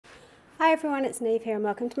Hi everyone, it's Niamh here and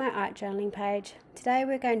welcome to my art journaling page. Today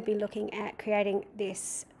we're going to be looking at creating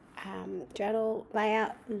this journal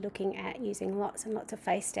layout, looking at using lots and lots of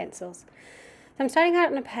face stencils. So I'm starting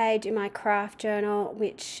out on a page in my craft journal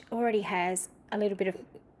which already has a little bit of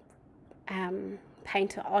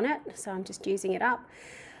painter on it, so I'm just using it up.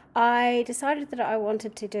 I decided that I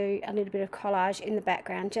wanted to do a little bit of collage in the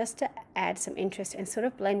background just to add some interest and sort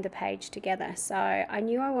of blend the page together. So I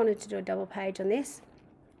knew I wanted to do a double page on this,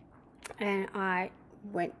 and I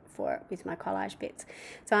went for it with my collage bits.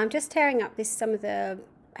 So I'm just tearing up some of the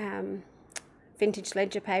vintage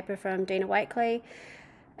ledger paper from Dina Wakley.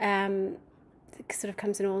 It sort of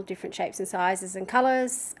comes in all different shapes and sizes and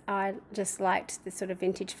colours. I just liked the sort of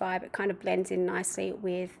vintage vibe. It kind of blends in nicely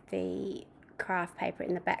with the craft paper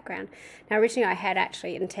in the background. Now originally I had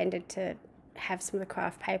actually intended to have some of the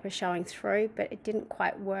craft paper showing through, but it didn't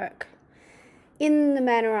quite work in the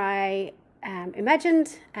manner I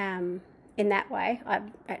imagined. In that way, I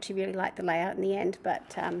actually really liked the layout in the end,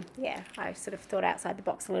 but yeah, I sort of thought outside the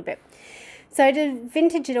box a little bit. So to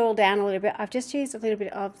vintage it all down a little bit, I've just used a little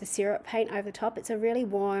bit of the syrup paint over the top. It's a really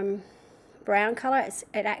warm brown colour.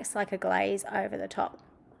 It acts like a glaze over the top.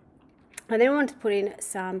 I then wanted to put in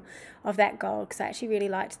some of that gold because I actually really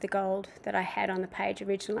liked the gold that I had on the page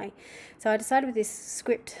originally. So I decided with this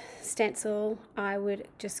script stencil I would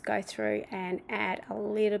just go through and add a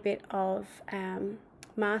little bit of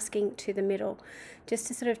masking to the middle just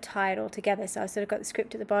to sort of tie it all together. So I've sort of got the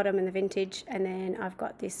script at the bottom and the vintage, and then I've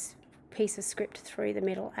got this piece of script through the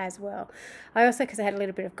middle as well. I also, because I had a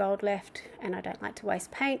little bit of gold left and I don't like to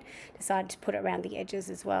waste paint, decided to put it around the edges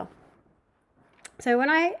as well. So when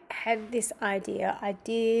I had this idea, I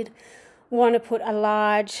did want to put a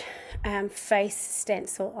large face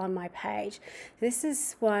stencil on my page. This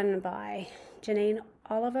is one by Janine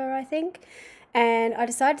Oliver, I think, and I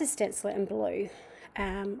decided to stencil it in blue.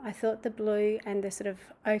 I thought the blue and the sort of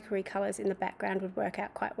ochre colours in the background would work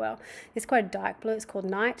out quite well. It's quite a dark blue, it's called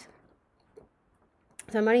Night.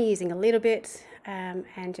 So I'm only using a little bit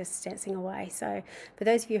and just stenciling away. So for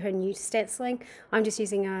those of you who are new to stenciling, I'm just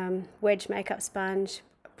using a wedge makeup sponge,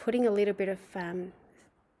 putting a little bit of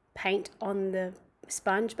paint on the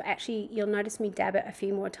sponge, but actually you'll notice me dab it a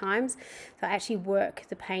few more times. So I actually work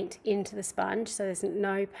the paint into the sponge so there's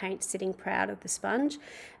no paint sitting proud of the sponge,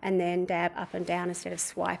 and then dab up and down instead of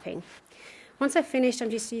swiping. Once I've finished, I'm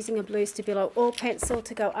just using a blue Stabilo oil pencil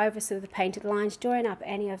to go over sort of the painted lines, join up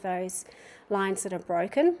any of those lines that are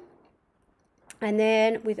broken. And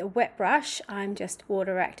then with a wet brush, I'm just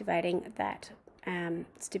water activating that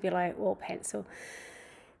Stabilo oil pencil.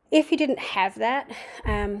 If you didn't have that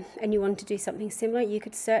and you wanted to do something similar, you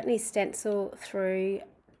could certainly stencil through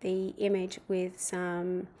the image with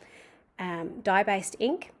some dye-based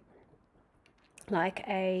ink, like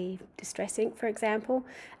a distress ink, for example,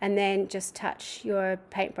 and then just touch your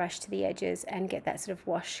paintbrush to the edges and get that sort of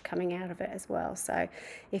wash coming out of it as well. So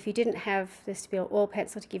if you didn't have the Stabilo oil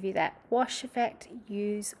pencil to give you that wash effect,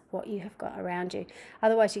 use what you have got around you.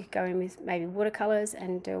 Otherwise, you could go in with maybe watercolours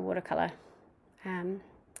and do a watercolour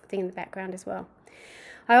thing in the background as well.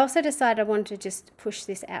 I also decided I wanted to just push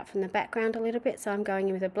this out from the background a little bit, so I'm going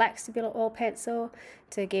in with a black Stabilo oil pencil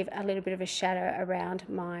to give a little bit of a shadow around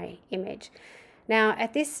my image. Now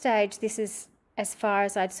at this stage, this is as far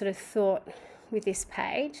as I'd sort of thought with this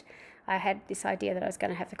page. I had this idea that I was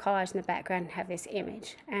going to have the collage in the background and have this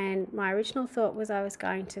image, and my original thought was I was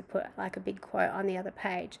going to put like a big quote on the other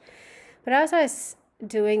page. But as I was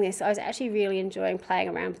doing this, I was actually really enjoying playing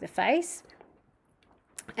around with the face.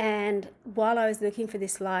 And while I was looking for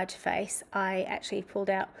this large face, I actually pulled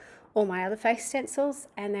out all my other face stencils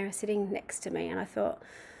and they were sitting next to me, and I thought,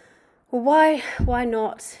 well, why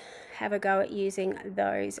not have a go at using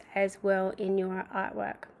those as well in your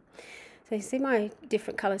artwork? So you see my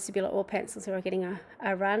different colours Stabilo oil pencils are getting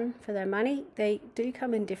a run for their money. They do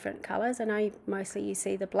come in different colours. I know mostly you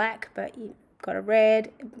see the black, but you've got a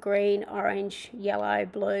red, green, orange, yellow,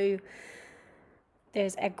 blue.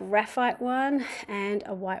 There's a graphite one and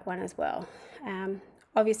a white one as well.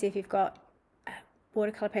 Obviously, if you've got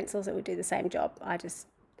watercolour pencils, it would do the same job. I just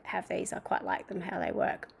have these. I quite like them, how they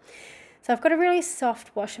work. So I've got a really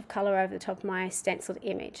soft wash of colour over the top of my stenciled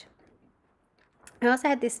image. I also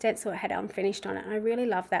had this stencil that had unfinished on it, and I really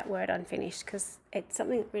love that word unfinished because it's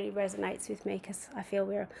something that really resonates with me, because I feel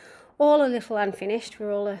we're all a little unfinished.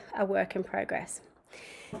 We're all a work in progress.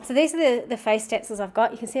 So these are the face stencils I've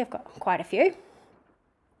got. You can see I've got quite a few.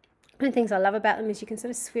 One of the things I love about them is you can sort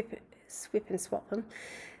of flip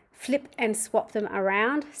and swap them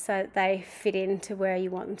around so that they fit into where you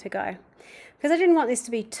want them to go. Because I didn't want this to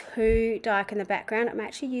be too dark in the background, I'm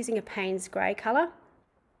actually using a Payne's grey colour.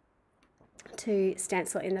 to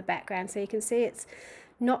stencil in the background. So you can see it's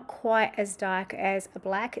not quite as dark as a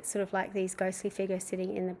black. It's sort of like these ghostly figures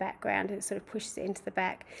sitting in the background, and it sort of pushes it into the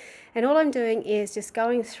back. And all I'm doing is just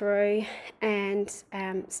going through and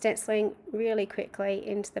stenciling really quickly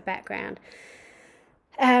into the background.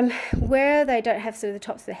 Where they don't have sort of the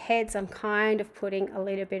tops of the heads, I'm kind of putting a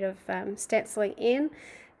little bit of stenciling in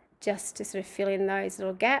just to sort of fill in those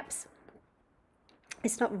little gaps.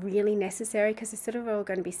 It's not really necessary because they're sort of all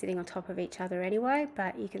going to be sitting on top of each other anyway,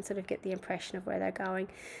 but you can sort of get the impression of where they're going.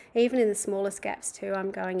 Even in the smallest gaps too, I'm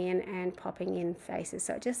going in and popping in faces.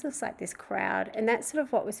 So it just looks like this crowd. And that's sort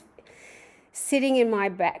of what was sitting in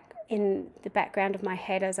the background of my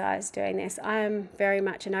head as I was doing this. I'm very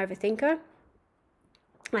much an overthinker.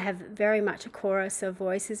 I have very much a chorus of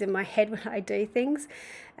voices in my head when I do things.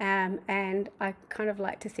 And I kind of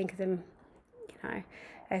like to think of them, you know,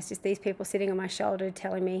 as just these people sitting on my shoulder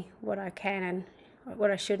telling me what I can and what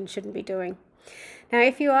I should and shouldn't be doing. Now,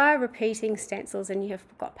 if you are repeating stencils and you have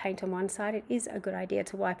got paint on one side, it is a good idea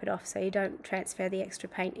to wipe it off so you don't transfer the extra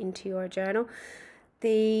paint into your journal.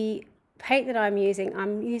 The paint that I'm using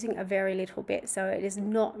a very little bit, so it is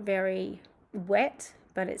not very wet,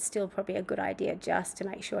 but it's still probably a good idea just to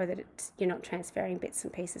make sure that you're not transferring bits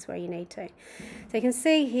and pieces where you need to. So you can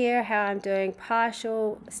see here how I'm doing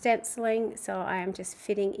partial stenciling, so I am just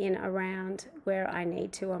fitting in around where I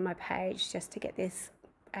need to on my page just to get this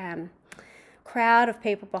crowd of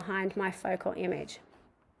people behind my focal image.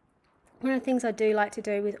 One of the things I do like to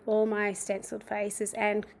do with all my stenciled faces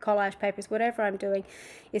and collage papers, whatever I'm doing,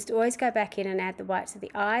 is to always go back in and add the whites of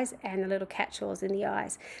the eyes and the little catch-alls in the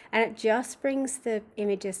eyes. And it just brings the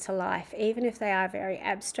images to life, even if they are very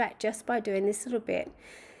abstract. Just by doing this little bit,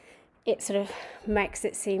 it sort of makes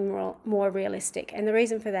it seem more realistic. And the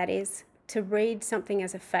reason for that is to read something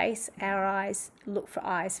as a face, our eyes look for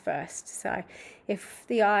eyes first. So if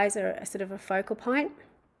the eyes are sort of a focal point,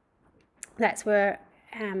 that's where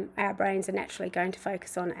our brains are naturally going to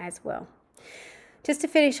focus on as well. Just to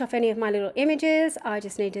finish off any of my little images, I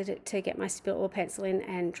just needed to get my spill oil pencil in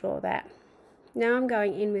and draw that. Now I'm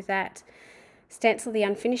going in with that stencil, the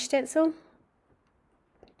unfinished stencil,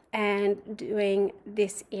 and doing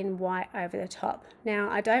this in white over the top. Now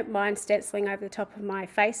I don't mind stenciling over the top of my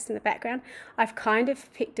face in the background. I've kind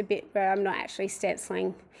of picked a bit where I'm not actually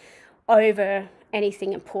stenciling over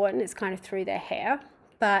anything important. It's kind of through their hair,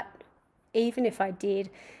 but even if I did,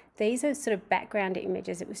 these are sort of background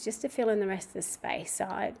images. It was just to fill in the rest of the space. So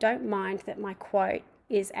I don't mind that my quote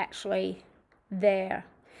is actually there.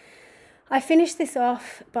 I finished this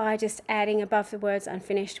off by just adding above the words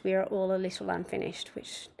unfinished, we are all a little unfinished,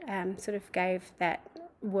 which sort of gave that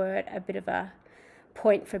word a bit of a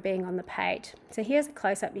point for being on the page. So here's a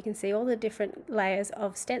close-up. You can see all the different layers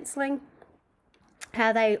of stenciling,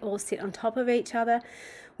 how they all sit on top of each other.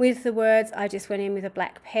 With the words, I just went in with a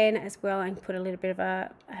black pen as well and put a little bit of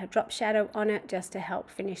a drop shadow on it just to help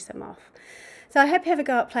finish them off. So I hope you have a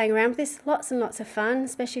go at playing around with this. Lots and lots of fun,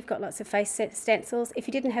 especially if you've got lots of face stencils. If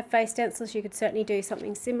you didn't have face stencils, you could certainly do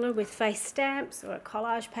something similar with face stamps or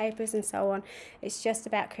collage papers and so on. It's just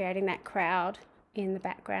about creating that crowd in the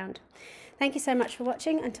background. Thank you so much for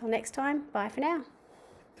watching. Until next time, bye for now.